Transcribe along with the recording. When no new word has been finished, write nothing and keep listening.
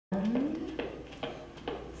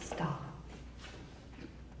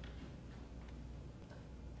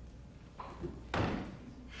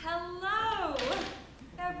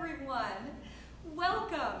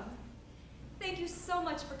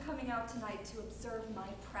coming out tonight to observe my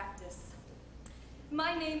practice.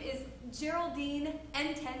 My name is Geraldine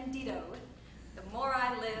Entendido. The more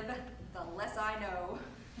I live, the less I know.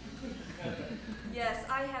 Yes,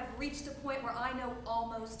 I have reached a point where I know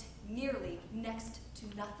almost, nearly, next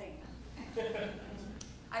to nothing.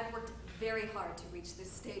 I've worked very hard to reach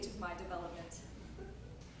this stage of my development.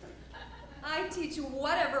 I teach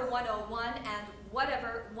whatever 101 and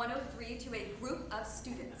whatever 103 to a group of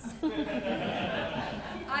students.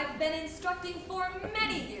 I've been instructing for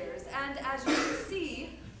many years, and as you can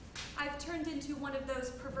see, I've turned into one of those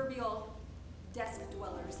proverbial desk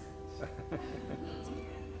dwellers.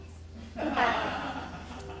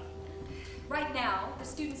 Right now, the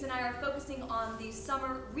students and I are focusing on the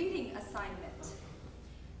summer reading assignment,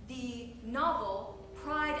 the novel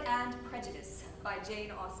Pride and Prejudice by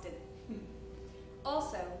Jane Austen.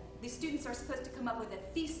 Also, the students are supposed to come up with a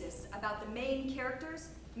thesis about the main characters,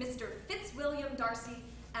 Mr. Fitzwilliam Darcy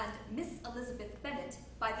and Miss Elizabeth Bennet,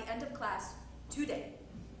 by the end of class today.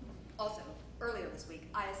 Also, earlier this week,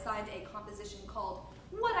 I assigned a composition called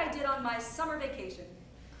What I Did on My Summer Vacation.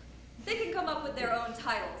 They can come up with their own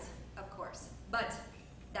titles, of course, but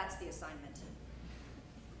that's the assignment.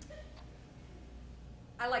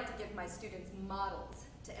 I like to give my students models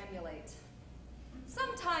to emulate.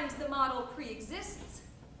 Sometimes the model pre-exists.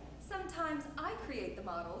 Sometimes I create the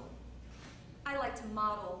model. I like to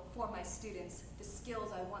model for my students the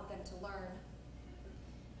skills I want them to learn.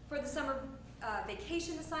 For the summer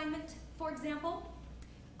vacation assignment, for example,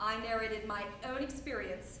 I narrated my own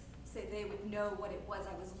experience so they would know what it was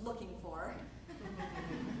I was looking for.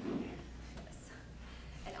 Yes.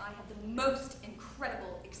 And I had the most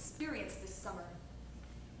incredible experience this summer.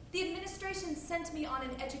 The administration sent me on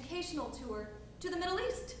an educational tour to the Middle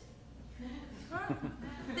East. Huh?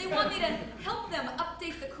 They want me to help them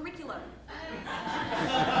update the curriculum,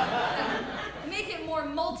 make it more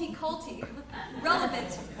multi-culti,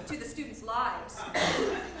 relevant to the students' lives.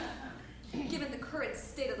 Given the current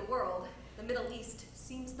state of the world, the Middle East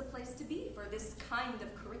seems the place to be for this kind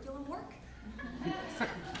of curriculum work.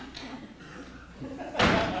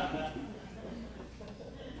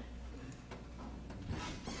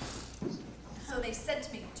 So they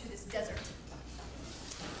sent me to this desert.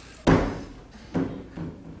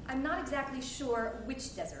 I'm not exactly sure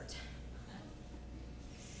which desert.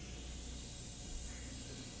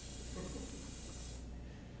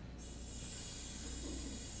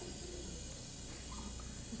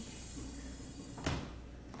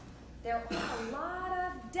 There are a lot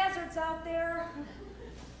of deserts out there.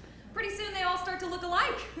 Pretty soon they all start to look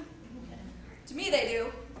alike. To me they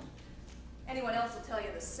do. Anyone else will tell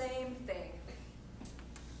you the same thing.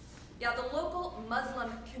 Yeah, the local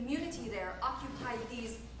Muslim community there occupied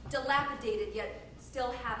these dilapidated yet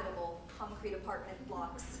still habitable concrete apartment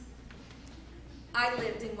blocks. I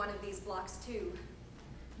lived in one of these blocks too.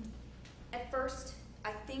 At first,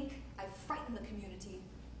 I think I frightened the community.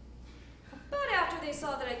 But after they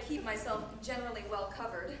saw that I keep myself generally well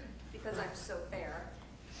covered, because I'm so fair,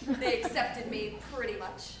 they accepted me pretty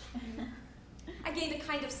much. I gained a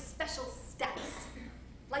kind of special status,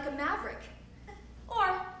 like a maverick,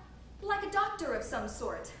 or like a doctor of some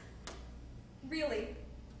sort. Really.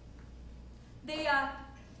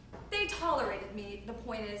 They tolerated me, the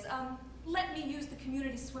point is. Let me use the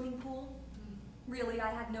community swimming pool. Really,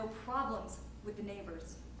 I had no problems with the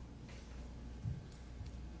neighbors.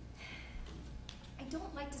 I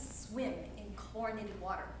don't like to swim in chlorinated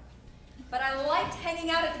water, but I liked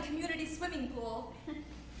hanging out at the community swimming pool.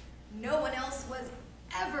 No one else was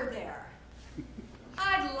ever there.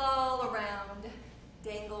 I'd loll around,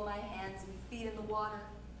 dangle my hands and feet in the water,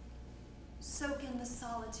 soak in the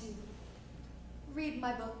solitude, read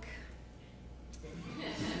my book.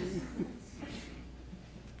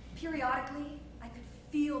 Periodically, I could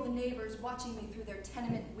feel the neighbors watching me through their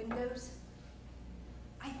tenement windows.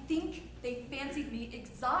 I think they fancied me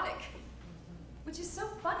exotic, which is so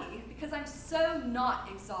funny because I'm so not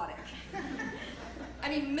exotic. I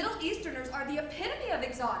mean, Middle Easterners are the epitome of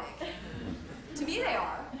exotic. To me, they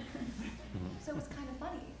are. So it's kind of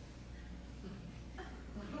funny.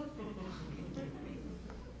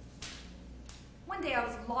 One day I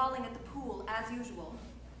was lolling at the pool as usual.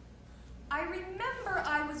 I remember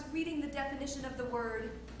I was reading the definition of the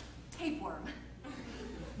word tapeworm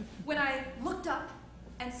when I looked up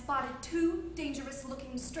and spotted two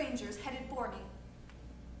dangerous-looking strangers headed for me.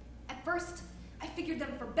 At first, I figured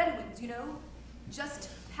them for Bedouins, you know, just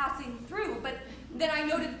passing through, but then I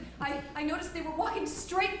noticed they were walking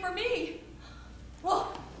straight for me.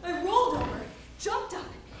 Well, I rolled over, jumped up,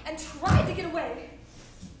 and tried to get away.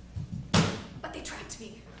 But they trapped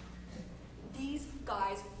me. These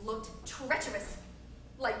guys looked treacherous,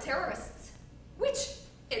 like terrorists, which,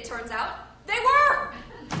 it turns out, they were.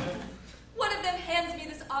 One of them hands me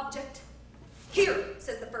this object. Here,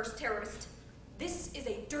 says the first terrorist, this is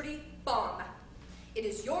a dirty bomb. It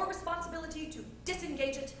is your responsibility to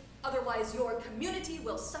disengage it, otherwise your community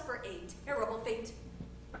will suffer a terrible fate.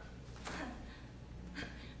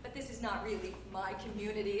 But this is not really my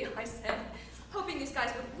community, I said, hoping these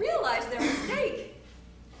guys would realize their mistake.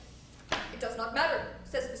 It does not matter,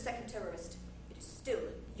 says the second terrorist. It is still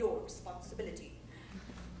your responsibility.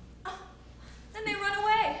 Then they run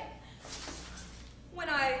away. When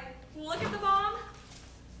I look at the bomb,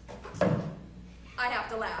 I have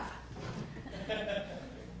to laugh.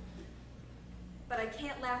 But I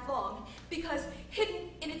can't laugh long, because hidden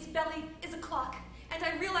in its belly is a clock, and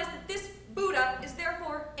I realize that this Buddha is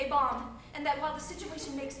therefore a bomb, and that while the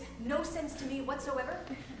situation makes no sense to me whatsoever,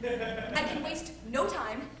 I can waste no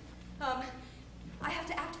time. I have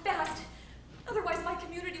to act fast, otherwise my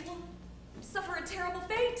community will suffer a terrible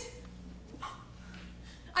fate.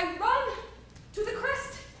 I run to the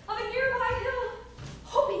crest of a nearby hill,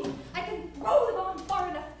 hoping I can throw the bomb far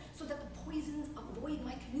enough so that the poisons avoid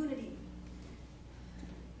my community.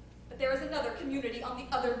 But there is another community on the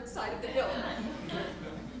other side of the hill,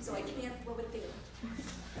 so I can't throw it there.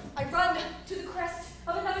 I run to the crest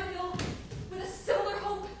of another hill with a similar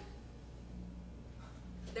hope.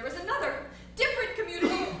 There is another, different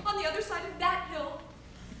community on the other side of that hill.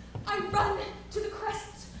 I run to the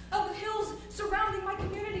crests of the hills surrounding my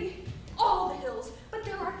community. All the hills, but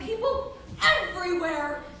there are people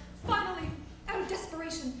everywhere. Finally, out of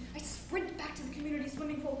desperation, I sprint back to the community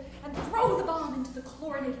swimming pool and throw the bomb into the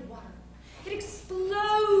chlorinated water. It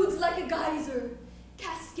explodes like a geyser,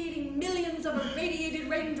 cascading millions of irradiated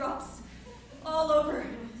raindrops all over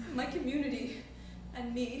my community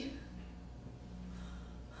and me.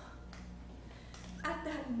 At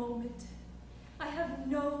that moment, I have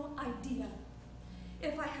no idea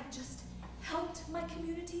if I have just helped my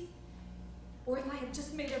community or if I have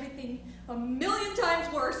just made everything a million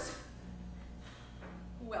times worse.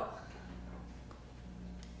 Well,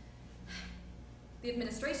 the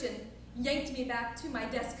administration yanked me back to my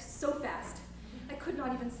desk so fast, I could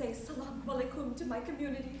not even say salam alaikum to my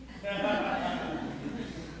community.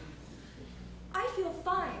 I feel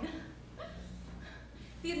fine.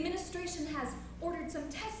 The administration has ordered some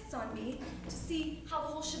tests on me to see how the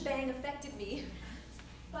whole shebang affected me.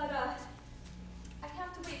 But I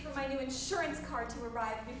have to wait for my new insurance card to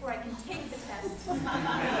arrive before I can take the test.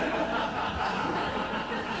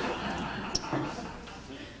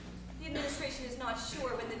 The administration is not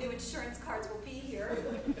sure when the new insurance cards will be here.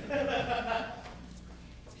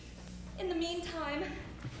 In the meantime,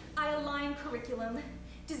 I align curriculum,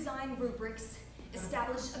 design rubrics,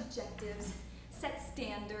 establish objectives, set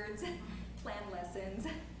standards, plan lessons,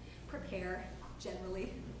 prepare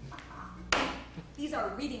generally. These are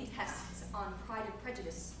reading tests on Pride and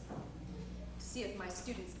Prejudice to see if my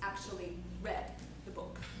students actually read the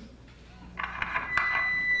book.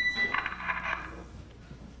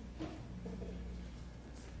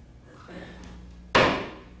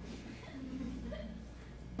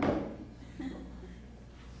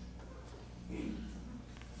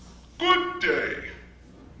 Good day.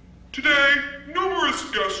 Today, numerous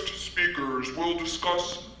guest speakers will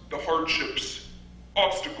discuss the hardships,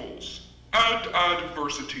 obstacles, and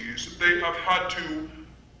adversities they have had to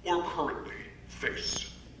or currently face.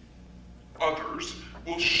 Others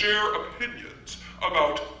will share opinions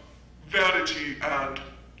about vanity and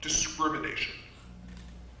discrimination.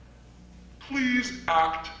 Please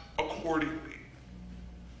act accordingly.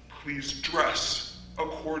 Please dress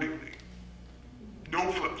accordingly. No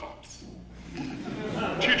flip-flops.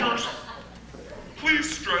 Teachers, please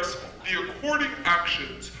stress the according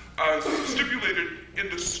actions as stipulated in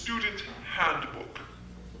the student handbook.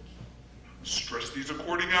 Stress these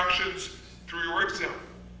according actions through your exam.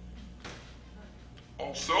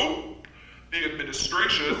 Also, the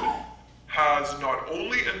administration has not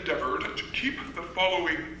only endeavored to keep the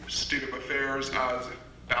following state of affairs as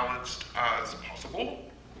balanced as possible,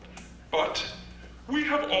 but we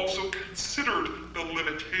have also considered the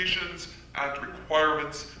limitations and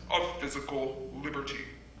requirements of physical liberty.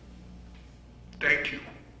 Thank you,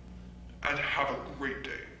 and have a great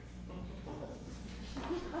day.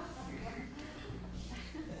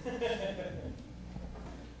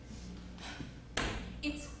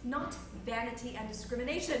 It's not vanity and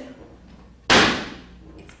discrimination.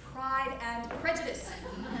 It's pride and prejudice.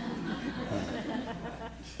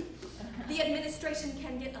 The administration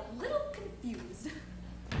can get a little confused.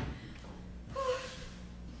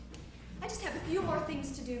 I just have a few more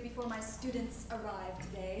things to do before my students arrive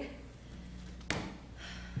today.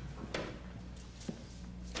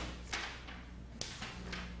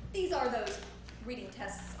 These are those reading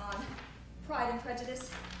tests on Pride and Prejudice.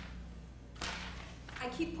 I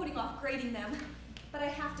keep putting off grading them, but I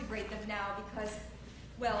have to grade them now because,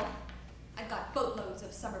 well, I've got boatloads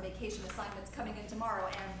of summer vacation assignments coming in tomorrow,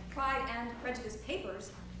 and Pride and Prejudice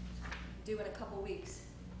papers due in a couple weeks.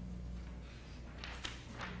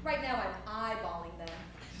 Right now, I'm eyeballing them.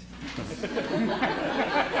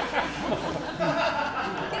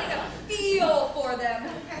 Getting a feel for them.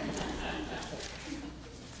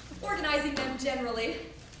 Organizing them generally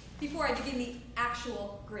before I begin the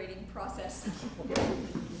actual grading process.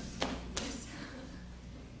 Yes.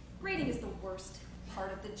 Grading is the worst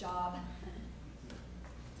part of the job.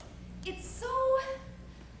 It's so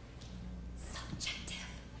subjective.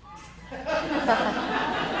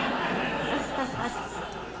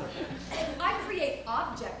 I create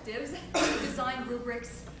objectives, design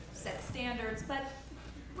rubrics, set standards, but,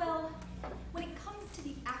 well, when it comes to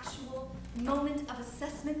the actual moment of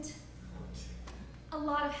assessment, a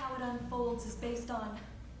lot of how it unfolds is based on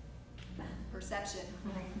perception.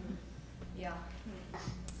 Yeah.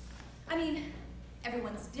 I mean,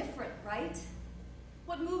 everyone's different, right?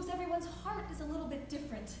 What moves everyone's heart is a little bit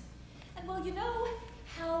different. And well, you know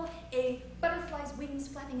how a butterfly's wings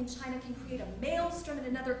flapping in China can create a maelstrom in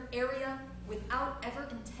another area without ever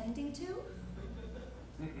intending to?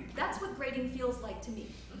 That's what grading feels like to me.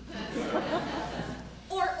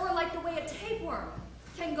 Or like the way a tapeworm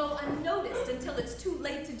can go unnoticed until it's too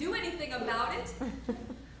late to do anything about it.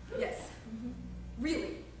 Yes,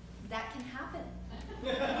 really, that can happen.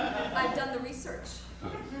 I've done the research.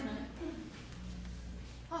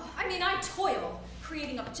 Oh, I mean, I toil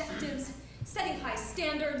creating objectives, setting high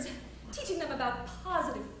standards, teaching them about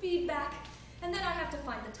positive feedback, and then I have to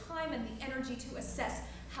find the time and the energy to assess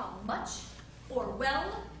how much or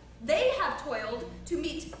well they have toiled to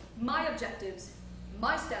meet my objectives,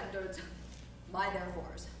 my standards, my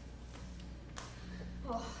therefores.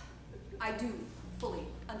 Oh, I do fully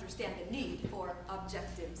understand the need for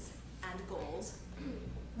objectives and goals,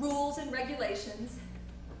 rules and regulations,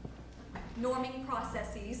 norming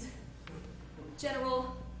processes,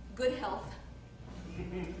 general good health.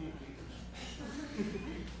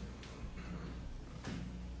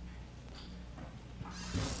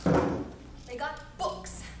 They got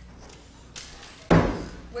books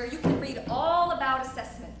where you can read all about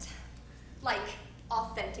assessment, like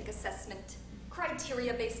authentic assessment,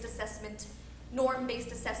 criteria-based assessment,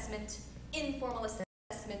 norm-based assessment, informal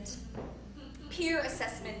assessment, peer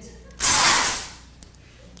assessment,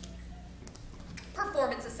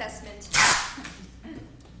 performance assessment,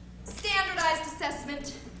 standardized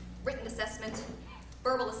assessment, written assessment,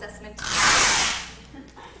 verbal assessment,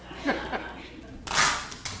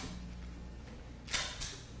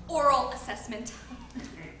 oral assessment.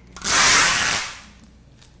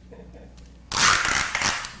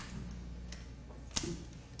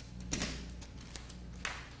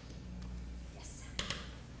 Yes,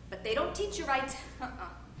 but they don't teach you right.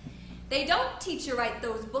 They don't teach you right,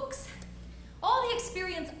 those books. All the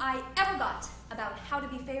experience I ever got about how to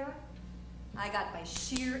be fair, I got by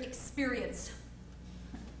sheer experience.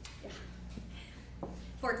 Yeah.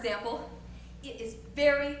 For example, it is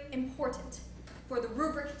very important for the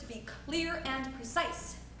rubric to be clear and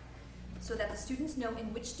precise so that the students know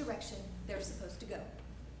in which direction they're supposed to go.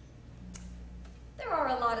 There are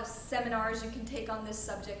a lot of seminars you can take on this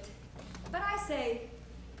subject, but I say,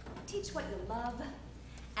 teach what you love,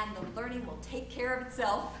 and the learning will take care of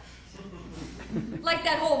itself. Like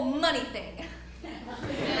that whole money thing.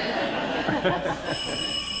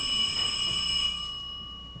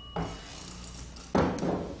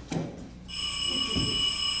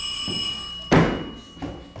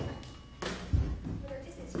 Where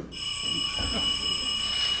is it?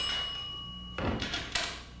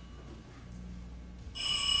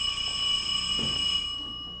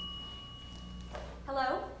 Hello?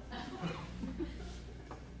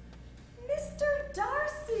 Mr.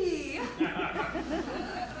 Darcy!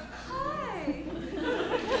 Hi!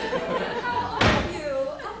 How are you?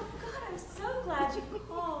 Oh, God, I'm so glad you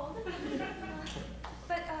called.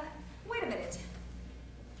 But, wait a minute.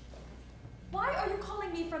 Why are you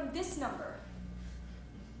calling me from this number?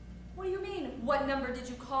 What do you mean, what number did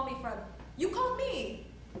you call me from? You called me!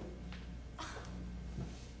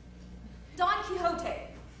 Don Quixote.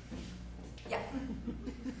 Yeah.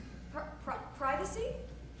 Privacy?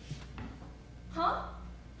 Huh?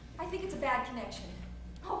 I think it's a bad connection.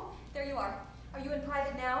 Oh, there you are. Are you in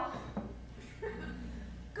private now?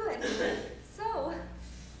 Good. So,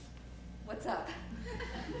 what's up?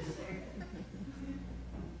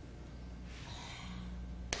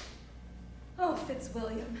 Oh,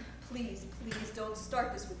 Fitzwilliam, please, please don't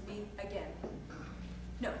start this with me again.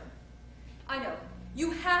 No, I know.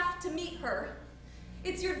 You have to meet her.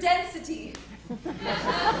 It's your density.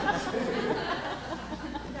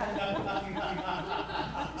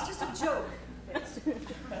 It's just a joke.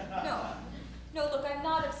 No, look, I'm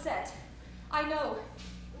not upset. I know.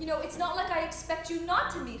 You know, it's not like I expect you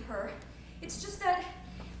not to meet her. It's just that,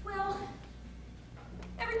 well,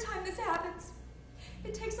 every time this happens,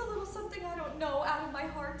 it takes a little something I don't know out of my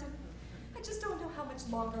heart, and I just don't know how much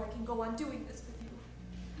longer I can go on doing this with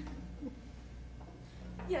you.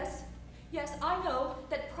 Yes, I know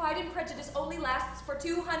that Pride and Prejudice only lasts for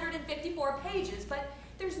 254 pages, but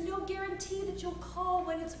there's no guarantee that you'll call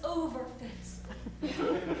when it's over, Fitz.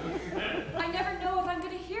 I never know if I'm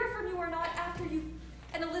going to hear from you or not after you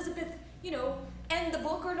and Elizabeth, you know, end the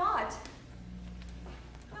book or not.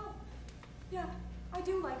 Well, yeah, I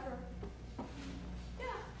do like her. Yeah,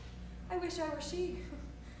 I wish I were she.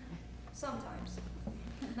 Sometimes.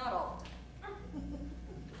 Not all the time.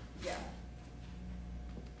 Yeah.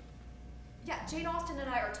 Yeah, Jane Austen and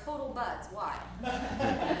I are total buds. Why?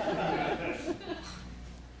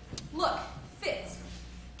 Look, Fitz,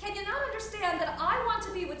 can you not understand that I want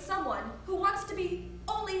to be with someone who wants to be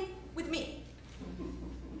only with me?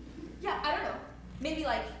 Yeah, I don't know. Maybe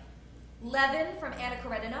like Levin from Anna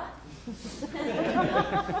Karenina?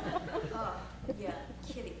 Yeah,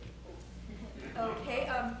 Kitty. Okay,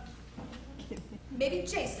 maybe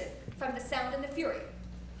Jason from The Sound and the Fury.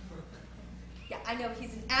 Yeah, I know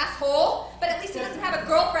he's an asshole, but at least he doesn't have a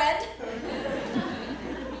girlfriend.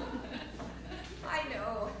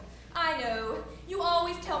 I know. You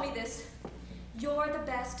always tell me this. You're the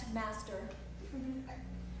best master.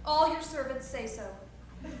 All your servants say so.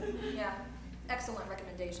 Yeah, excellent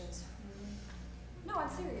recommendations. No, I'm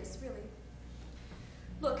serious, really.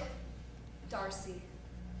 Look, Darcy,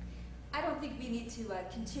 I don't think we need to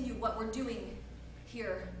continue what we're doing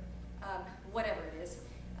here, whatever it is.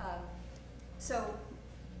 So,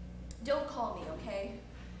 don't call me, okay?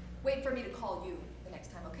 Wait for me to call you the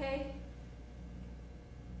next time, okay?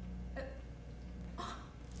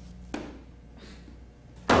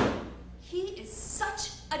 He is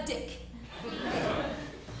such a dick.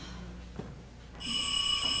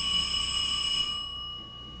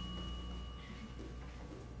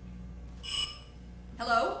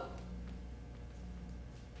 Hello?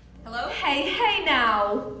 Hello? Hey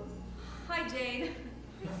now. Hi, Jane.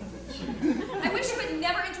 I wish you had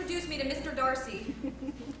never introduced me to Mr. Darcy.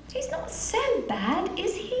 He's not so bad,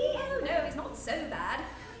 is he? Oh, no, he's not so bad.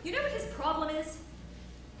 You know what his problem is?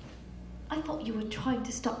 I thought you were trying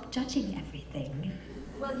to stop judging everything.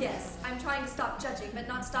 Well, yes, I'm trying to stop judging, but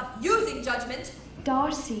not stop using judgment.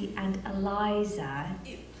 Darcy and Eliza.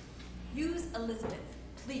 Ew. Use Elizabeth,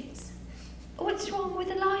 please. What's wrong with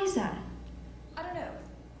Eliza? I don't know.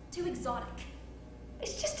 Too exotic.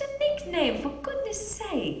 It's just a nickname, for goodness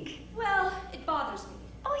sake. Well, it bothers me.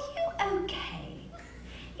 Are you okay?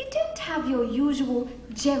 You don't have your usual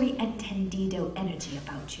Jerry Entendido energy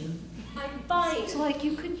about you. I'm fine. Seems like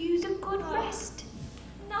you could use a good rest.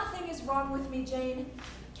 Nothing is wrong with me, Jane.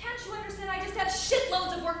 Can't you understand? I just have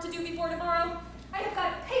shitloads of work to do before tomorrow. I have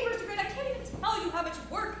got papers to read. I can't even tell you how much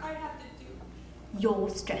work I have to do. You're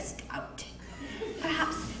stressed out.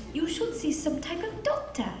 Perhaps you should see some type of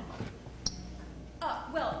doctor.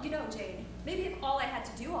 Well, you know, Jane, maybe if all I had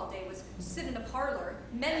to do all day was sit in a parlor,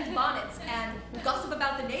 mend bonnets, and gossip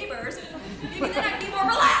about the neighbors, maybe then I'd be more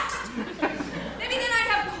relaxed. Maybe then I'd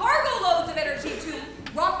have cargo loads of energy to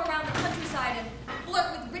romp around the countryside and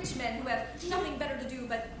flirt with rich men who have nothing better to do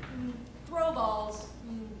but throw balls,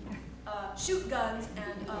 shoot guns,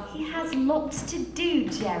 and, He has lots to do,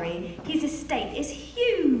 Jerry. His estate is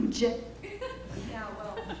huge. Yeah,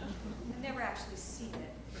 well, I've never actually seen it.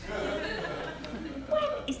 When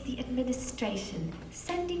is the administration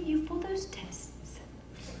sending you for those tests?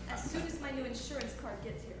 As soon as my new insurance card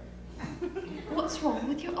gets here. What's wrong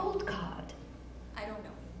with your old card? I don't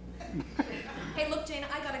know. Hey, look, Jane,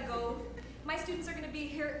 I gotta go. My students are gonna be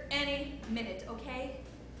here any minute, okay?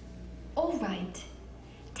 All right.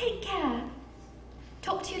 Take care.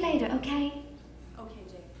 Talk to you later, okay? Okay,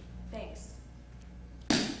 Jane. Thanks.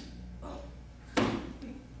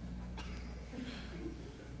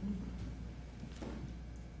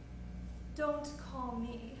 Don't call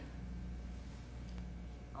me.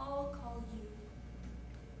 I'll call you.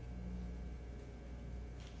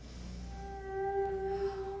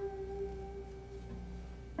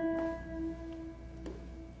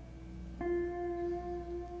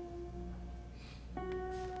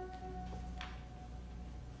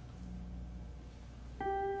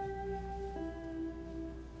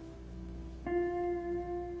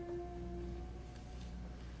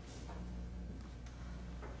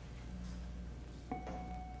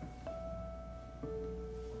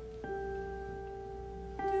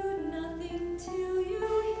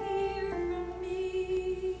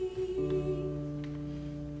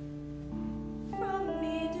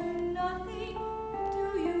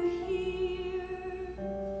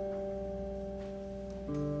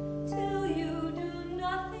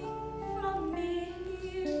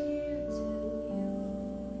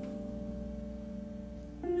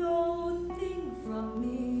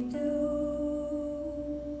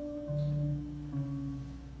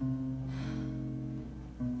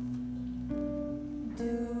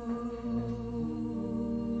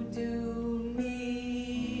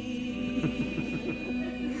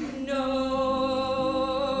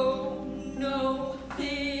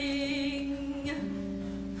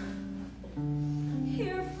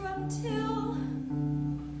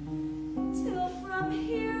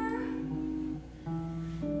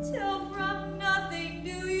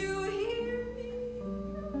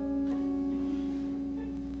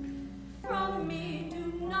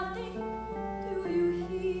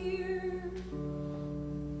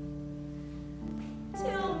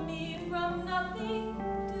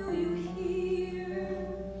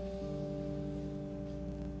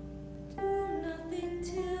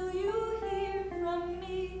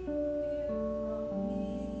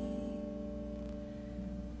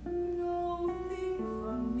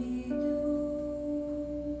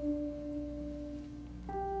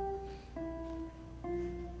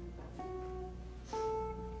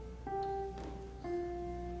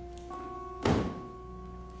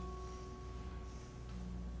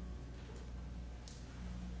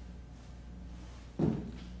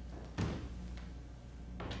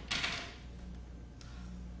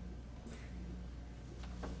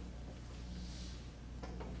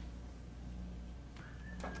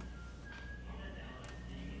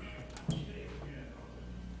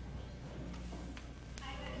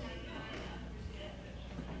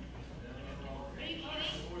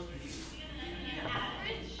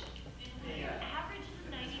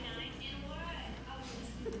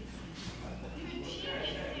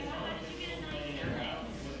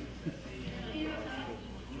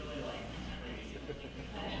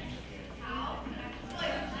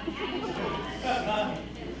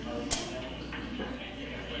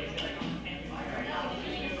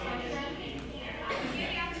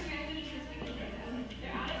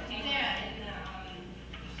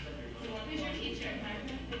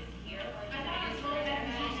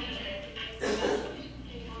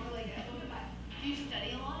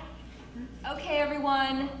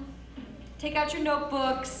 take out your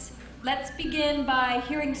notebooks. Let's begin by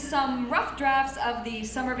hearing some rough drafts of the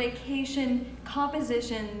summer vacation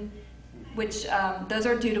composition, which those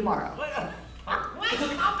are due tomorrow. What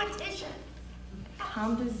competition?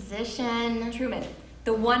 Composition. Truman,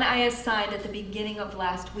 the one I assigned at the beginning of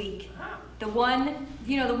last week. The one,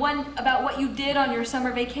 you know, the one about what you did on your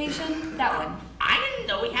summer vacation? That one. I didn't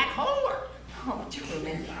know we had homework. Oh,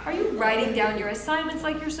 Truman, are you writing down your assignments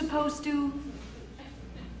like you're supposed to?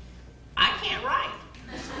 I can't write.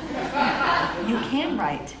 You can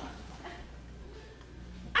write.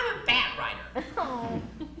 I'm a bad writer.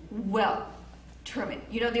 Well, Truman,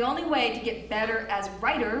 you know, the only way to get better as a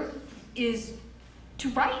writer is to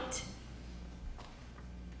write.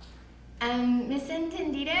 Miss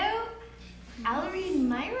Entendido, I'll read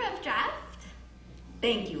my rough draft.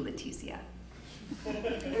 Thank you, Leticia.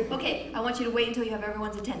 Okay, I want you to wait until you have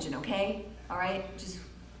everyone's attention, okay? All right, just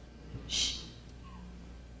shh.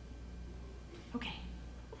 Okay.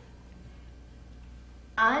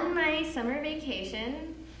 On my summer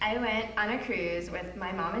vacation, I went on a cruise with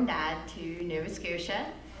my mom and dad to Nova Scotia,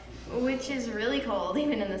 which is really cold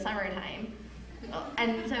even in the summertime.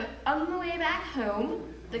 And so on the way back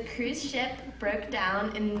home, the cruise ship broke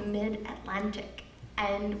down in mid-Atlantic,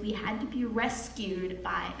 and we had to be rescued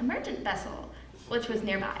by a merchant vessel, which was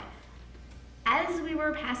nearby. As we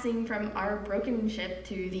were passing from our broken ship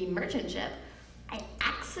to the merchant ship, I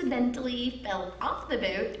accidentally fell off the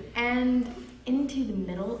boat and into the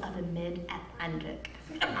middle of the mid-Atlantic.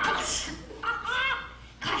 Class,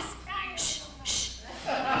 shh, shh.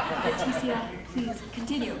 Leticia, please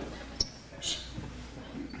continue. Shh.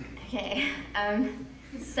 Okay,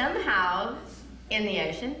 somehow in the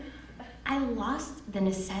ocean, I lost the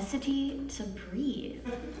necessity to breathe,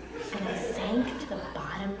 and I sank to the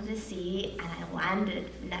bottom of the sea, and I landed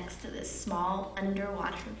next to this small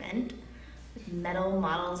underwater vent with metal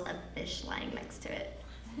models of fish lying next to it.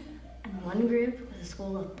 And one group was a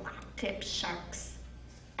school of black-tipped sharks,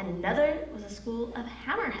 and another was a school of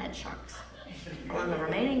hammerhead sharks, while the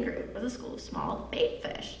remaining group was a school of small bait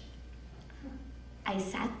fish. I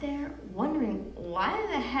sat there wondering why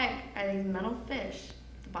the heck are these metal fish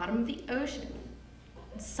at the bottom of the ocean?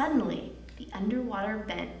 And suddenly, the underwater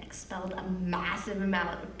vent expelled a massive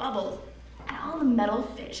amount of bubbles, and all the metal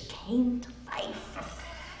fish came to life.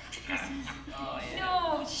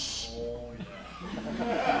 No, shh.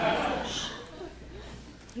 Shh.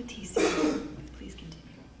 Leticia, please continue.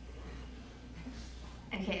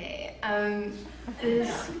 Okay, the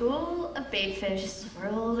school of baitfish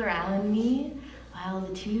swirled around me while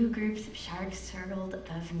the two groups of sharks circled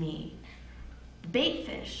above me. The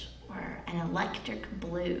baitfish were an electric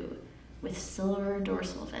blue with silver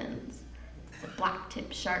dorsal fins. The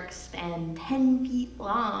black-tipped sharks spanned 10 feet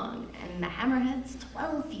long, and the hammerheads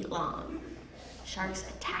 12 feet long. Sharks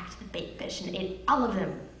attacked the baitfish and ate all of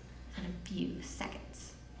them in a few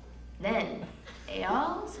seconds. Then they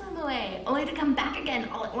all swam away, only to come back again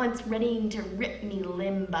all at once, ready to rip me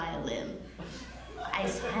limb by limb. I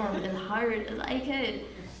swam as hard as I could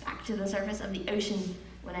back to the surface of the ocean.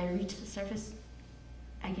 When I reached the surface,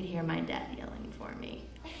 I could hear my dad yelling for me.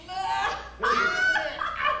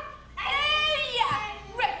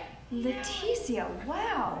 Leticia,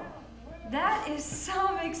 wow. That is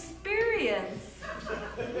some experience.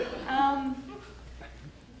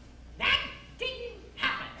 That didn't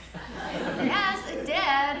happen. Yes, it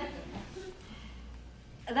did.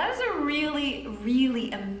 That is a really,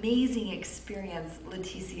 really amazing experience,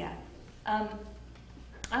 Leticia. I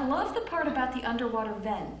love the part about the underwater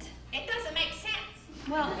vent. It doesn't make sense.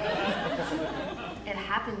 Well, It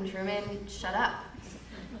happened, Truman. Shut up.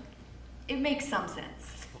 it makes some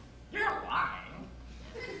sense. You're lying.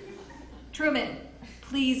 Truman,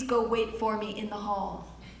 please go wait for me in the hall.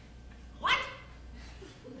 What?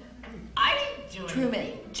 I didn't do Truman,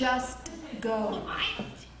 anything. just go.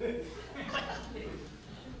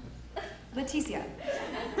 But Leticia,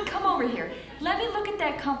 come over here. Let me look at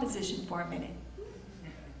that composition for a minute.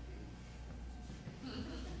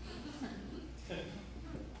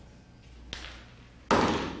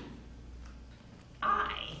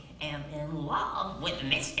 I am in love with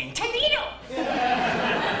Miss Antonino. She's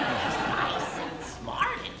nice and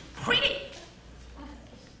smart and pretty.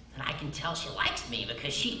 And I can tell she likes me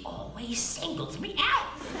because she always singles me out.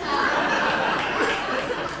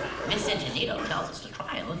 Miss Antonino tells us to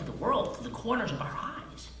try and look at the world through the corners of our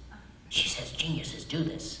eyes. She says geniuses do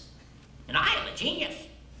this. And I am a genius.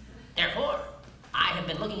 Therefore, I have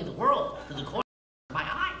been looking at the world through the corners of my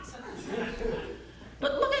eyes.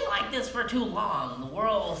 But looking like this for too long, the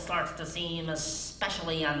world starts to seem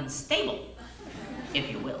especially unstable, if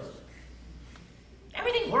you will.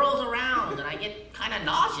 Everything whirls around and I get kind of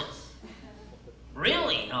nauseous.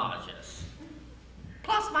 really nauseous.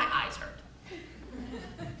 Plus, my eyes hurt.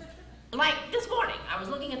 Like this morning, I was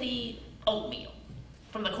looking at the oatmeal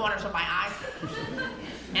from the corners of my eyes,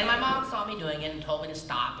 and my mom saw me doing it and told me to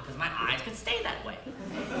stop because my eyes could stay that way.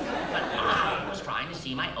 But I was trying to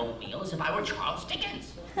see my oatmeal as if I were Charles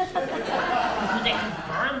Dickens. Who's a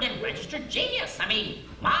confirmed and registered genius. I mean,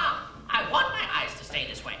 Mom, I want my eyes to stay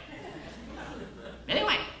this way.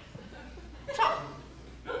 Anyway, so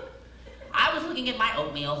I was looking at my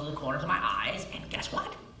oatmeal through the corners of my eyes, and guess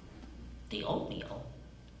what? The oatmeal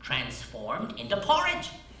transformed into porridge,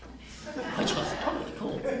 which was totally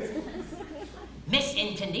cool. Miss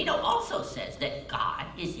Intendido also says that God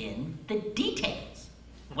is in the details.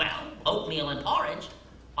 Well, oatmeal and porridge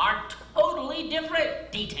are totally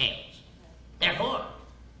different details. Therefore,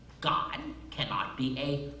 God cannot be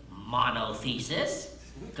a monothesis.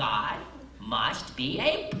 God must be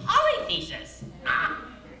a polythesis.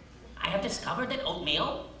 I have discovered that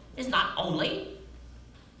oatmeal is not only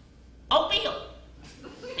oatmeal.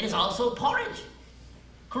 It is also porridge.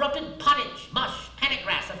 Corrupted pottage, mush, panic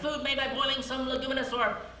grass, a food made by boiling some leguminous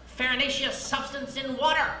or farinaceous substance in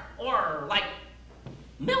water, or like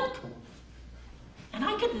milk. And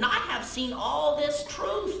I could not have seen all this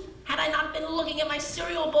truth had I not been looking at my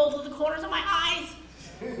cereal bowl through the corners of my eyes.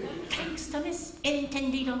 Thanks to Miss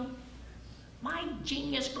Intendido, my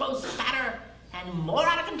genius grows fatter and more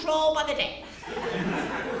out of control by the day.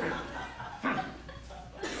 I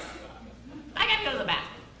gotta go to the bathroom.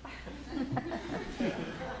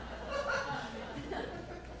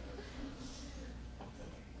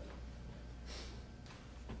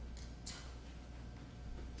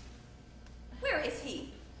 Where is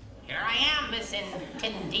he? Here I am, Miss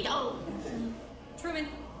Intendido. Truman,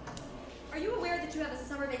 are you aware that you have a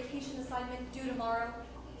summer vacation assignment due tomorrow?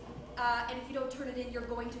 And if you don't turn it in, you're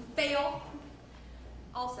going to fail?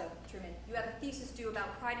 Also, Truman, you have a thesis due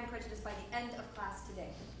about Pride and Prejudice by the end of class today.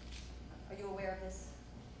 Are you aware of this?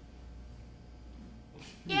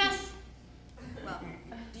 Yes. Well,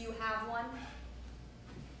 do you have one?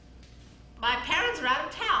 My parents are out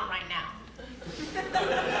of town right now.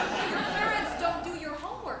 Your parents don't do your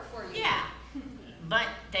homework for you. Yeah, but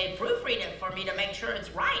they proofread it for me to make sure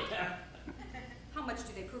it's right. How much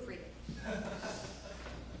do they proofread it?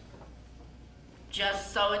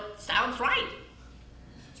 Just so it sounds right.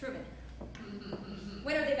 Truman,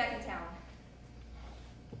 when are they back in town?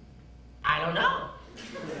 I don't know.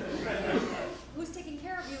 Who's taking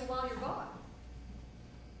care of you while you're gone?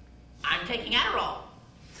 I'm taking Adderall.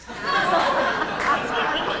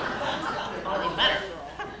 Only better.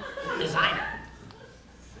 Designer.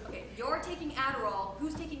 Okay, you're taking Adderall.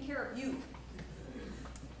 Who's taking care of you?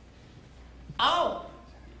 Oh,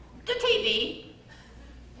 the TV.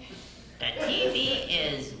 The TV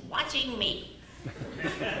is watching me.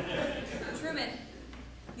 Truman,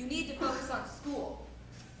 you need to focus on school.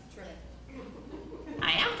 Truman.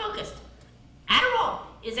 I am focused. Adderall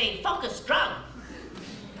is a focused drug.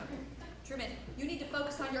 Truman, you need to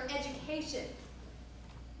focus on your education.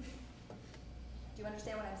 Do you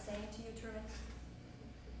understand what I'm saying to you, Truman?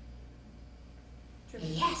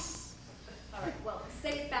 Truman? Yes. All right, well,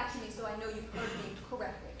 say it back to me so I know you've heard me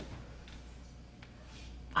correctly.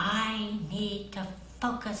 I need to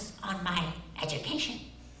focus on my education.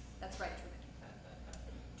 That's right,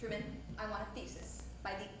 Truman. Truman, I want a thesis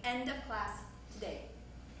by the end of class today.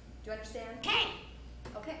 Do you understand? Okay.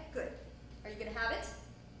 Okay, good. Are you going to have it?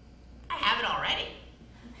 I have it already.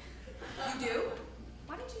 You do?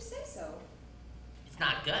 Why didn't you say so? It's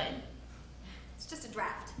not good. It's just a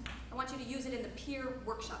draft. I want you to use it in the peer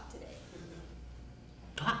workshop today.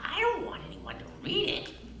 But I don't want anyone to read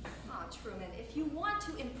it. Aw, Truman, if you want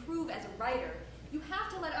to improve as a writer, you have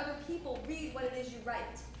to let other people read what it is you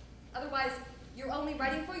write. Otherwise, you're only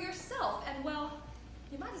writing for yourself, and well,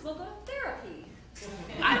 you might as well go to therapy.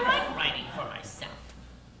 I like writing for myself.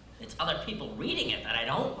 It's other people reading it that I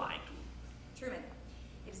don't like. Truman,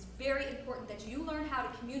 it is very important that you learn how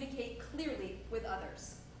to communicate clearly with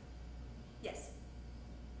others. Yes,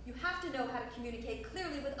 you have to know how to communicate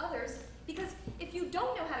clearly with others, because if you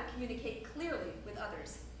don't know how to communicate clearly with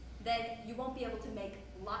others, then you won't be able to make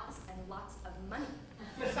lots and lots of money.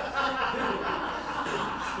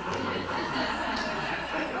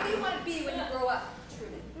 What do you want to be when you grow up,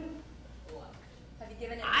 Truman? Have you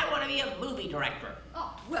given it? I want to be a movie director.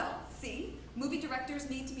 Oh, well, see? Movie directors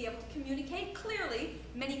need to be able to communicate clearly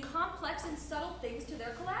many complex and subtle things to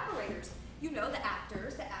their collaborators. You know, the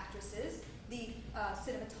actors, the actresses, the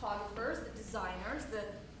cinematographers, the designers, the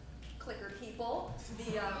clicker people,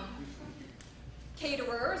 the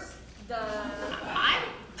caterers, I'm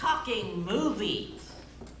talking movies,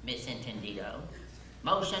 Miss Intendido.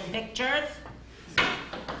 Motion pictures,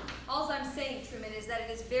 saying, Truman, is that it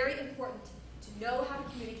is very important to know how to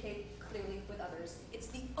communicate clearly with others. It's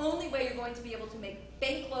the only way you're going to be able to make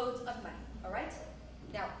bank loads of money, all right?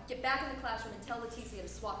 Now, get back in the classroom and tell Leticia to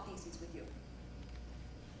swap theses with you.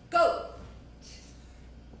 Go!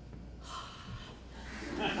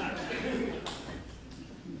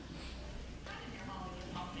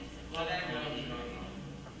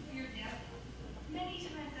 Many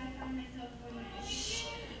times I find myself going,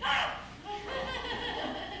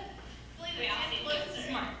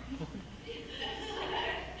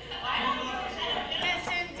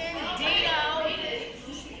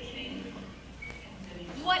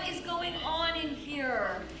 What is going on in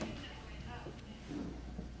here?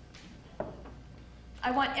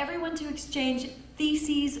 I want everyone to exchange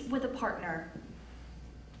theses with a partner.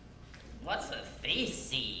 What's a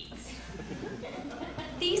theses?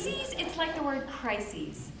 Theses, it's like the word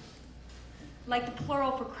crises. Like the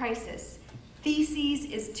plural for crisis. Theses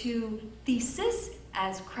is to thesis,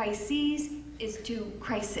 as crises is to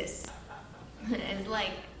crisis. It's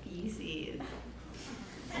like feces.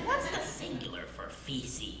 What's the singular for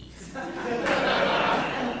feces? Isn't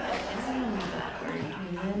that word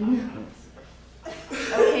even?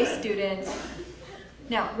 Okay, students.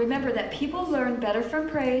 Now, remember that people learn better from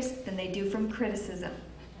praise than they do from criticism.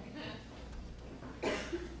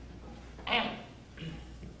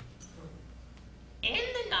 In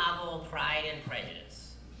the novel Pride and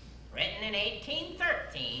Prejudice, written in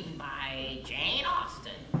 1813 by Jane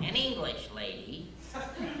Austen, an English lady,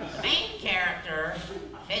 the main character,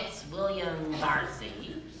 Fitzwilliam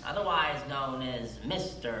Darcy, otherwise known as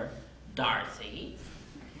Mr. Darcy,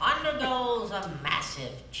 undergoes a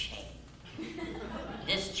massive change.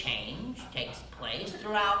 This change takes place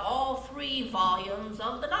throughout all 3 volumes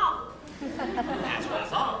of the novel. As a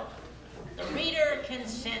result, the reader can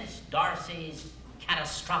sense Darcy's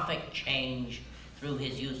catastrophic change through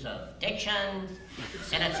his use of diction,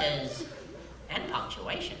 sentences, and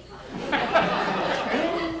punctuation.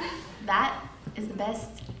 That is the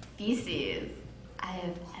best feces I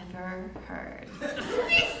have ever heard.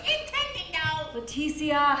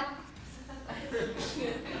 Leticia!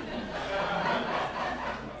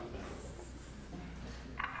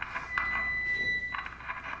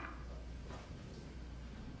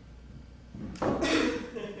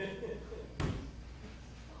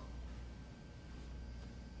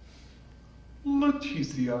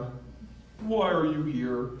 Leticia, why are you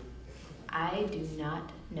here? I do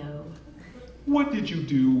not know. What did you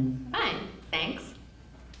do? Fine, thanks.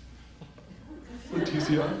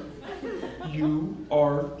 Leticia, you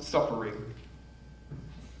are suffering.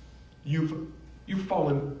 You've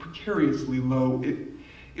fallen precariously low.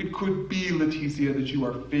 It could be, Leticia, that you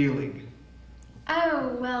are failing.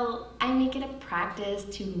 Oh, well, I make it a practice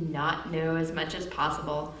to not know as much as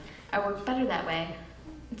possible. I work better that way.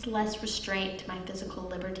 It's less restraint to my physical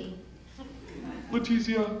liberty.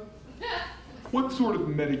 Leticia, what sort of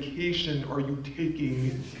medication are you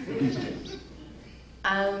taking these days?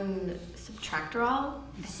 Subtractorol?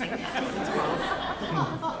 I think that's what it's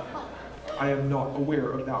called. I am not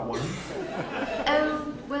aware of that one.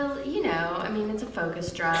 Oh, well, you know, I mean, it's a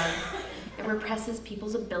focus drug. It represses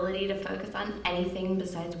people's ability to focus on anything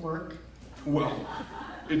besides work. Well,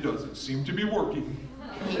 it doesn't seem to be working.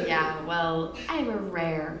 Yeah, well, I have a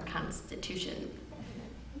rare constitution.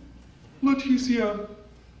 Leticia,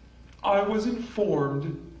 I was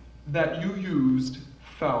informed that you used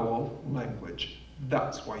foul language.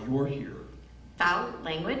 That's why you're here. Foul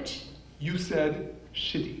language? You said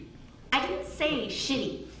shitty. I didn't say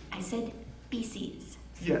shitty. I said feces.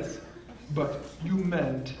 Yes, but you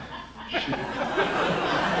meant shitty.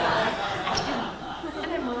 I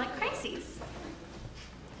meant more like crises.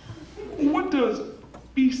 What does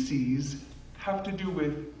feces have to do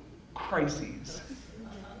with crises?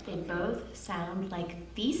 They both sound like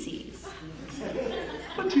feces.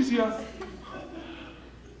 Leticia,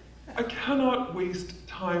 I cannot waste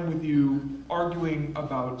time with you arguing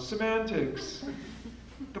about semantics.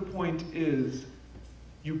 The point is,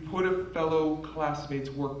 you put a fellow classmate's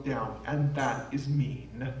work down, and that is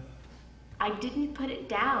mean. I didn't put it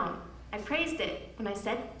down. I praised it. When I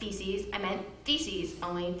said feces, I meant feces,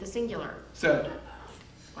 only the singular. Said.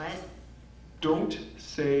 What? Don't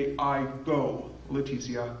say I go,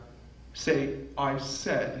 Leticia. Say I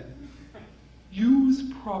said. Use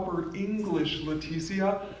proper English,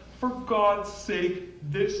 Leticia. For God's sake,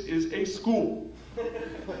 this is a school.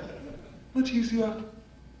 Leticia,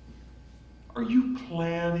 are you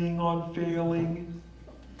planning on failing?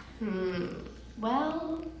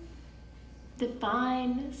 Well,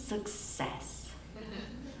 define success.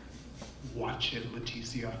 Watch it,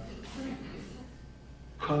 Leticia.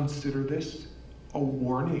 Consider this a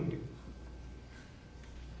warning.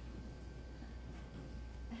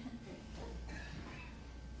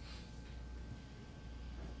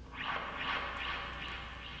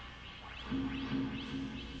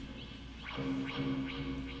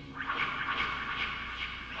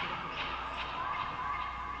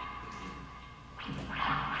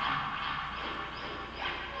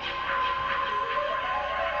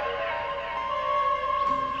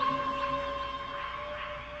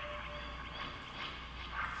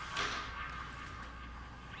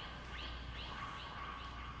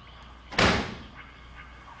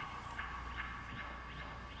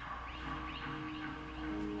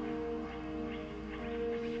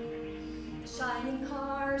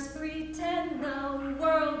 stars pretend the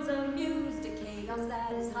world's amused, a chaos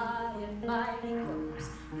that is high and mighty grows.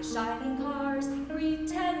 The shining cars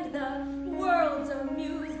pretend the world's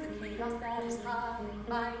amused, the chaos that is high and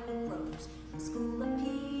mighty grows. The school of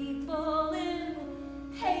people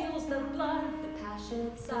inhales the blood, the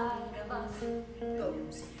passion inside of us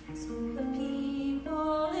goes. The school of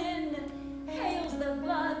people inhales the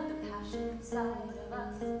blood, the passion inside of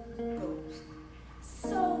us goes.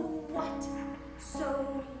 So what? So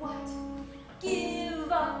what?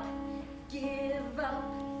 Give up, give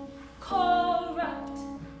up. Corrupt,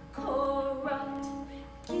 corrupt.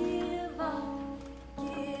 Give up,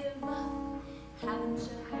 give up. Haven't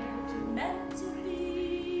you heard you're meant to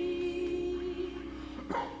be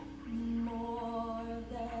more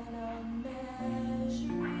than a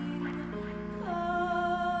measuring cup?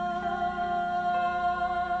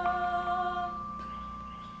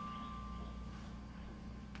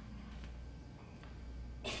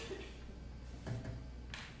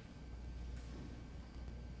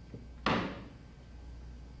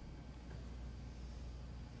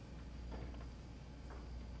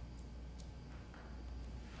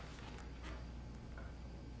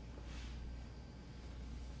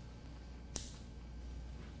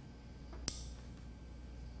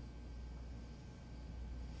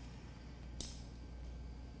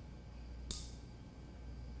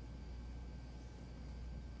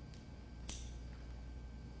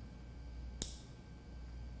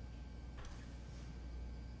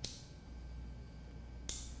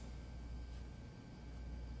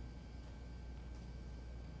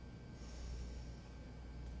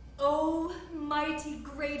 Oh, mighty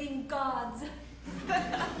grading gods.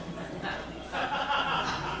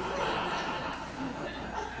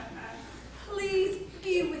 Please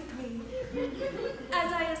be with me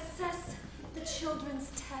as I assess the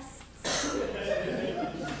children's tests.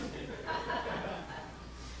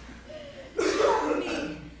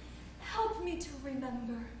 Help me to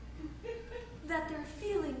remember that their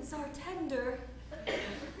feelings are tender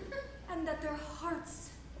and that their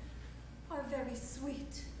hearts are very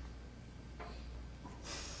sweet.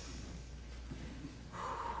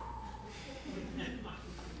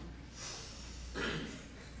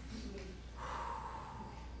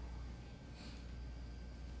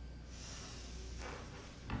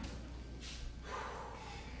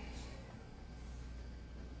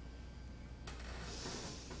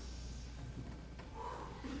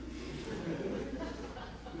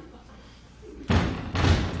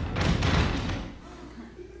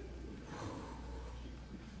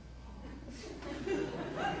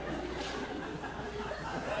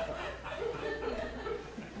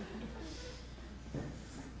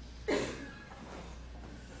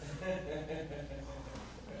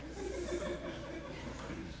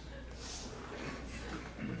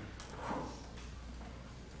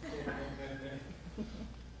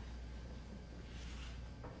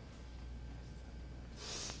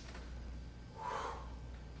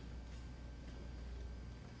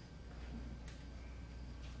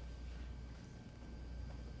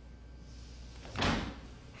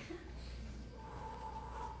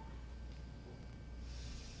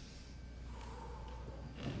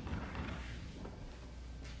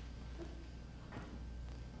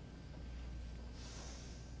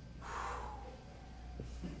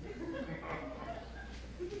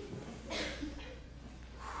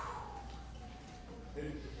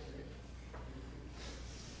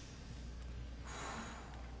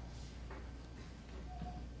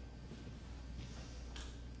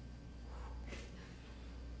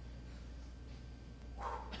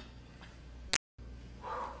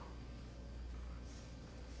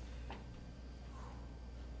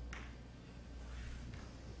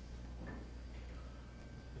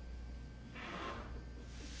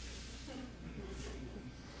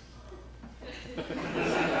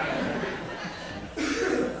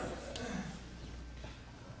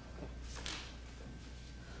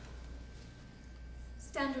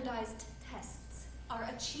 Standardized tests are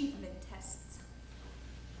achievement tests,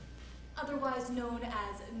 otherwise known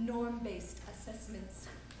as norm-based assessments.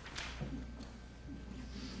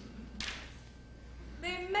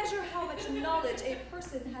 They measure how much knowledge a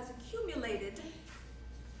person has accumulated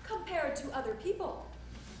compared to other people,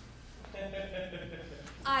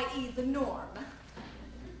 i.e. the norm.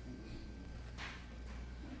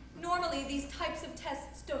 Normally, these types of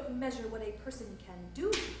tests don't measure what a person can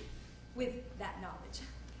do with that knowledge.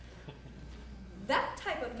 That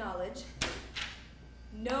type of knowledge,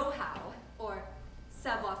 know-how, or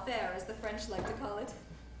savoir-faire as the French like to call it,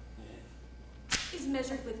 is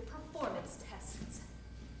measured with performance tests,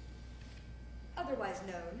 otherwise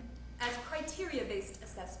known as criteria-based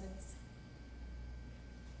assessments.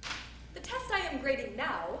 am grading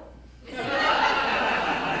now is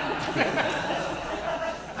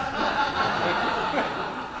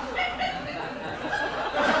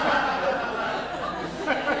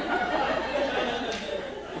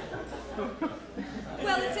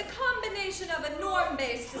well, it's a combination of a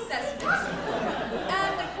norm-based assessment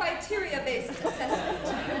and a criteria-based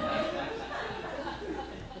assessment.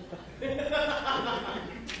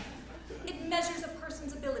 It measures a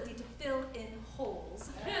person's ability to fill in holes.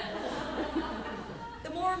 The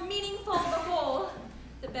more meaningful the hole,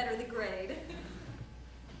 the better the grade.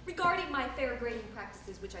 Regarding my fair grading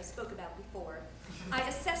practices, which I spoke about before, I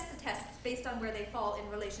assess the tests based on where they fall in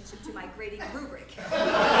relationship to my grading rubric.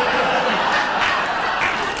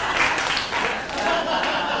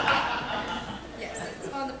 Yes,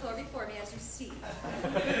 it's on the floor before me, as you see.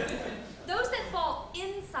 Those that fall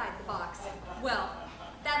inside the box, well,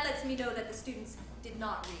 that lets me know that the students did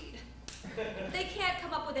not read. They can't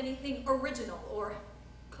come up with anything original or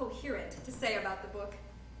coherent to say about the book.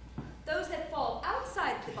 Those that fall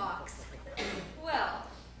outside the box, well,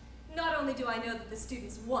 not only do I know that the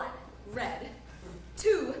students, 1, read,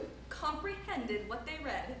 2, comprehended what they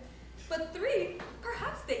read, but 3,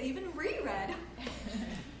 perhaps they even reread.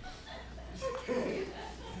 Okay,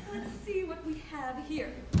 let's see what we have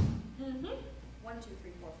here. 1, 2,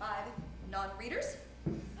 3, 4, 5, non-readers.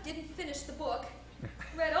 Didn't finish the book.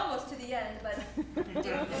 Read almost to the end, but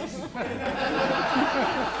didn't finish.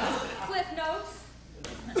 Cliff notes.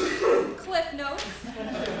 Cliff notes.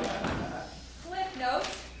 Cliff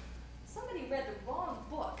notes. Somebody read the wrong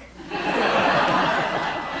book.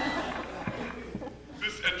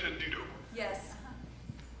 Miss Entendido. Yes.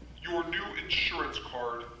 Your new insurance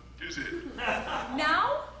card is in.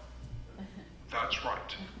 Now? That's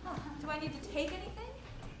right. Oh, do I need to take anything?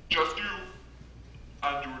 Just you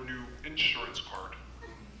and your new insurance card.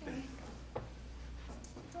 Okay.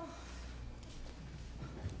 Oh.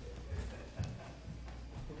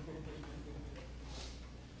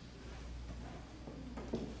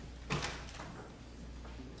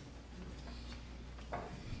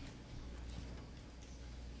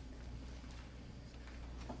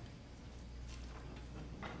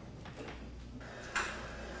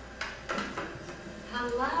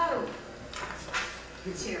 Hello.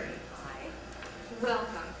 Jerry. Hi.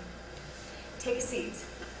 Welcome. Take a seat.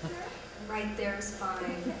 Right there is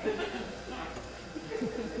fine.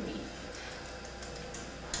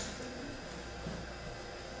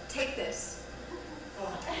 Take this.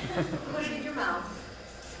 Put it in your mouth.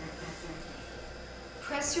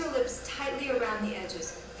 Press your lips tightly around the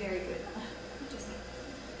edges. Very good. Just like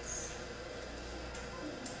this.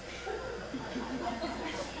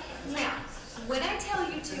 Now, when I tell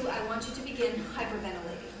you to, I want you to begin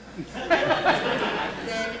hyperventilating.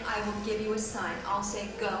 Then I will give you a sign. I'll say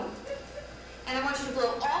go. And I want you to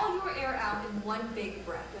blow all your air out in one big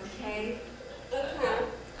breath, okay? Okay.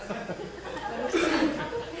 Let me set a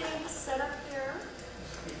couple things set up here.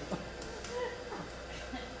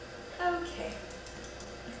 Okay.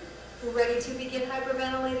 Ready to begin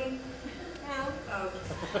hyperventilating? Now? Okay.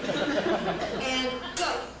 And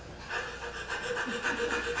go.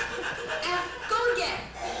 And go again.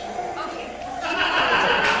 Okay.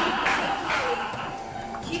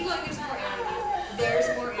 Keep blowing. There's more air. There's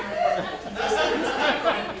more air.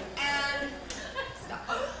 And stop.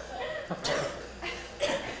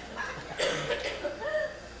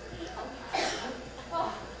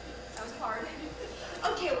 Oh, that was hard.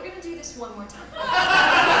 Okay, we're going to do this one more time.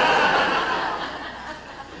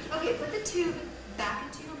 Okay, put the tube back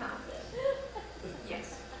into your mouth.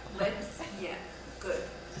 Yes. Lips. Yeah. Good.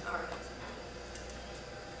 All right.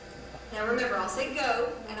 Now remember, I'll say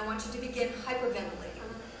go, and I want you to begin hyperventilating.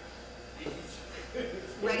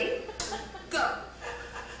 Ready? Go.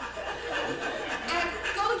 And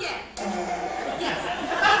go again. Yes.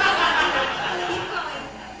 Keep going.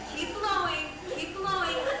 Keep blowing. Keep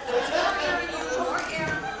blowing. There's more air in you. More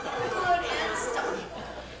air. Good. And stop.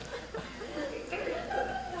 Okay, very good.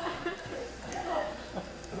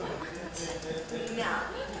 Now,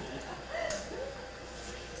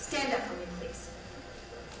 stand up for me, please.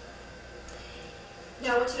 Now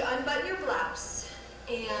I want you to unbutton your blouse,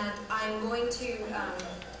 and I'm going to,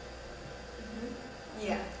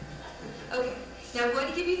 yeah. Okay, now I'm going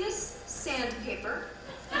to give you this sandpaper.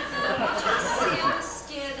 I want you to sand the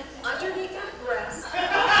skin underneath your breast.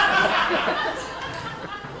 Yeah.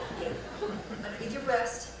 Underneath your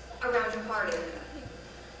breast, around your heart area.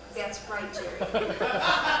 That's right, Jerry.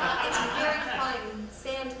 It's very fine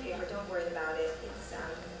sandpaper, don't worry about it. It's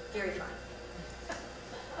very fine.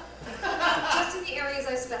 Just in the areas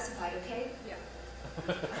I specified, okay? Yeah.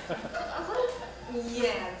 A little?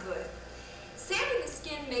 Yeah, good. Sanding the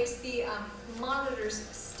skin makes the monitors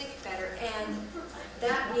stick better, and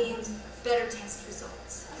that means better test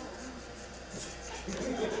results.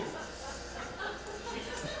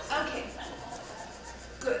 Okay,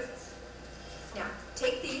 good. Now,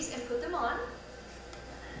 take these and put them on.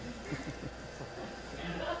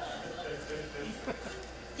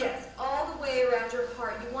 Yes, all the way around your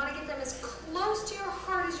heart. You want to get them as close to your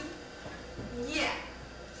heart as you... Yeah,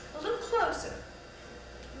 a little closer.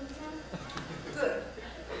 Good.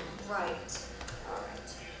 Right. All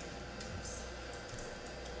right.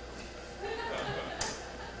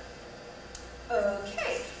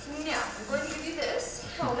 Okay. Now, I'm going to give you this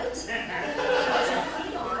helmet. Put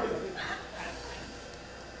it on.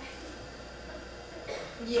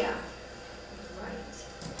 Yeah. Right.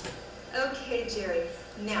 Okay, Jerry.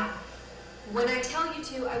 Now, when I tell you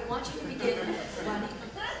to, I want you to begin running.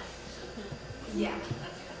 Yeah.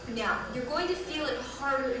 Now, you're going to feel it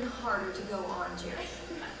harder and harder to go on, Jerry.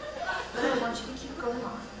 But I want you to keep going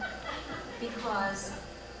on. Because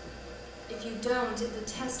if you don't, the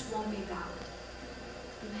test won't be valid.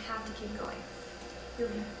 You have to keep going. Here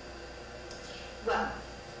we go. Well,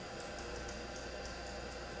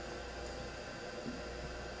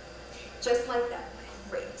 just like that.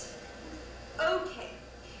 Great. Okay.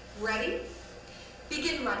 Ready?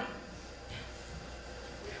 Begin running.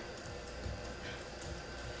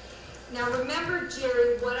 Now remember,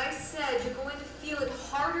 Jerry, what I said, you're going to feel it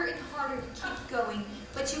harder and harder to keep going,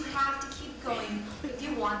 but you have to keep going if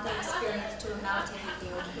you want the experience to amount to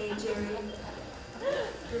anything, okay, Jerry?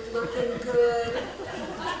 You're looking good.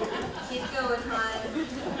 Keep going, hon.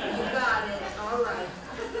 You got it. All right.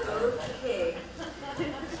 Okay.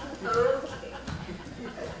 Okay.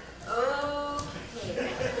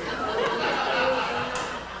 Okay.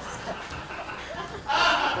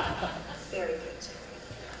 Very good, Jerry.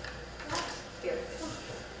 Very good.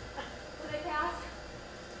 Did I pass?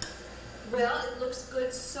 Well, it looks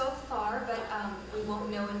good so far, but we won't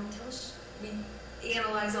know until we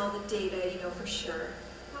analyze all the data, you know, for sure.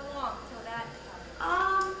 How long till that?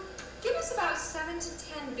 Give us about 7 to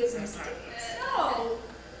 10 business days. No.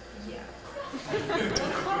 Yeah.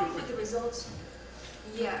 We'll call you with the results.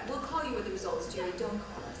 Yeah, we'll call you with the results, Jerry. Don't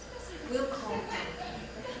call us. We'll call you.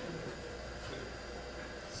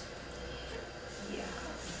 Yeah.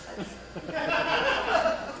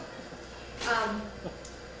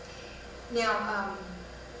 Now,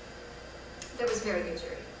 that was very good,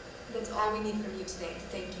 Jerry. That's all we need from you today.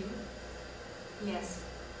 Thank you. Yes.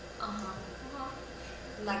 Uh-huh. Uh-huh.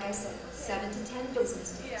 Like I said, 7 to 10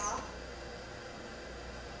 business days. Yeah.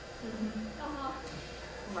 Mm-hmm. Uh-huh.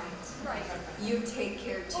 Right. Right. You take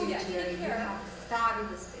care too, Oh, yeah, Jerry. take You care. have a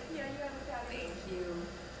fabulous day. Yeah, you have a fabulous. Thank you.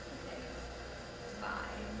 Okay.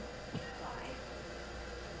 Bye.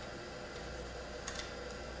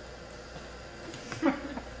 Bye.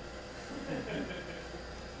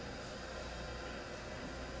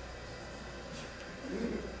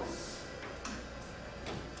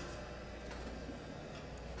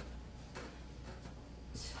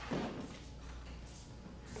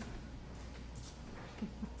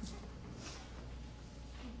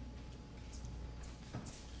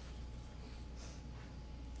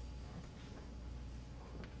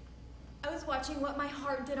 I was watching what my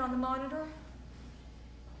heart did on the monitor,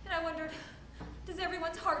 and I wondered, does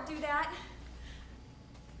everyone's heart do that?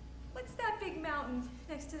 What's that big mountain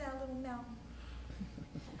next to that little mountain?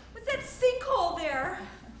 What's that sinkhole there?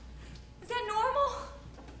 Is that normal?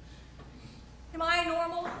 Am I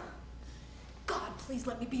normal? God, please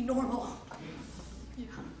let me be normal. Yeah.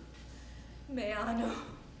 Man.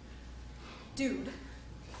 Dude.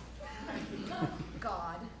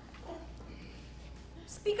 God.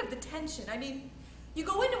 Speak of the tension. I mean, you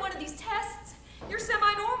go into one of these tests, you're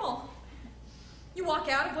semi-normal. You walk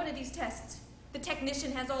out of one of these tests, the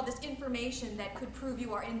technician has all this information that could prove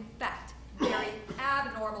you are, in fact, very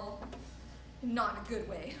abnormal, not in a good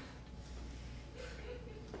way.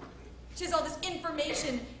 She has all this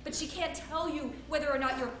information, but she can't tell you whether or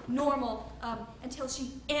not you're normal until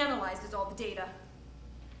she analyzes all the data.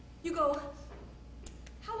 You go,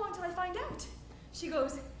 how long till I find out? She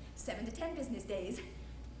goes, 7 to 10 business days.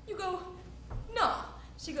 You go, no.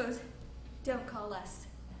 She goes, don't call us.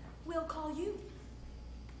 We'll call you.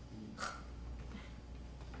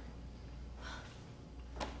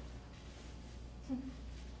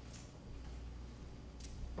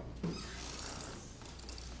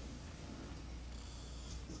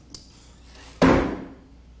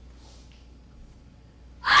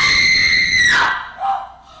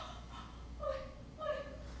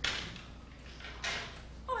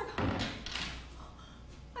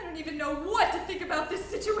 Even know what to think about this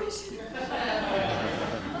situation.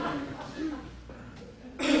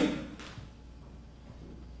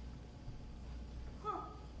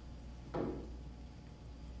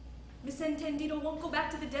 Entendido won't go back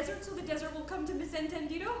to the desert, so the desert will come to Miss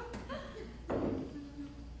Entendido. I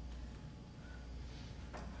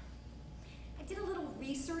did a little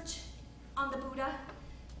research on the Buddha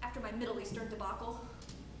after my Middle Eastern debacle.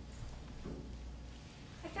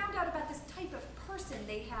 I found out about this type of person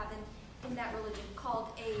they have in that religion called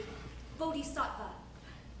a bodhisattva.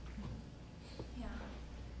 Yeah.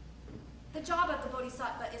 The job of the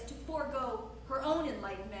bodhisattva is to forego her own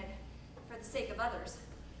enlightenment for the sake of others.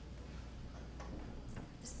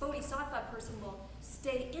 This bodhisattva person will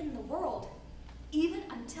stay in the world even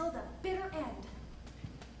until the bitter end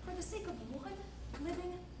for the sake of one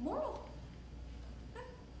living mortal.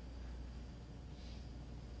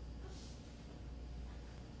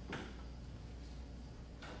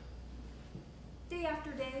 Day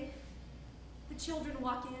after day, the children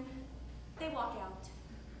walk in, they walk out.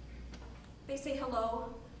 They say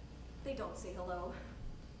hello, they don't say hello.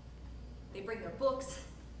 They bring their books,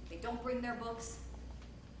 they don't bring their books.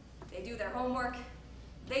 They do their homework,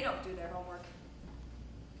 they don't do their homework.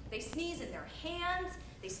 They sneeze in their hands,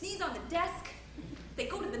 they sneeze on the desk, they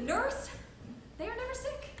go to the nurse, they are never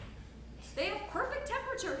sick. They have perfect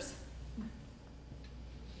temperatures.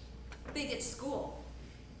 They ditch school.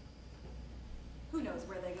 Who knows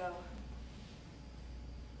where they go?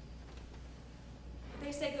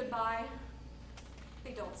 They say goodbye.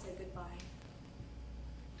 They don't say goodbye.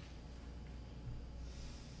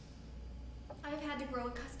 I have had to grow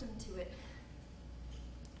accustomed to it.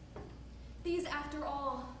 These, after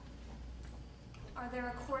all, are their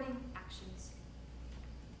according actions.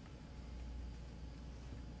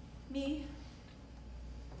 Me,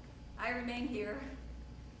 I remain here,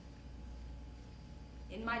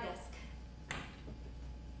 in my desk,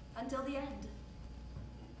 until the end,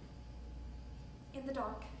 in the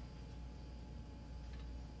dark.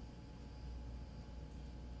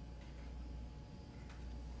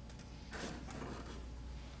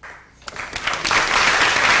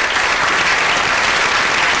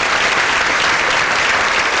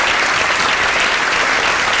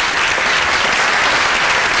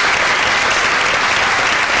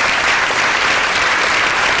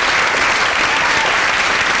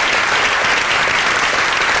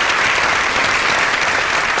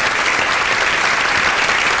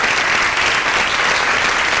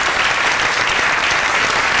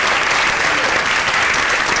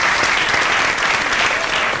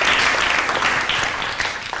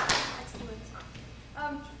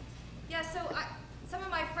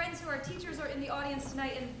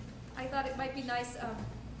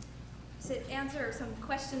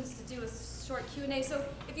 Q&A. So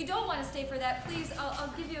if you don't want to stay for that, please,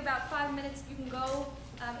 I'll give you about 5 minutes. You can go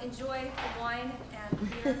enjoy the wine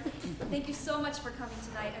and beer. Thank you so much for coming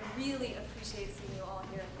tonight. I really appreciate seeing you all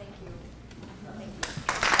here. Thank you.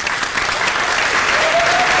 Thank you.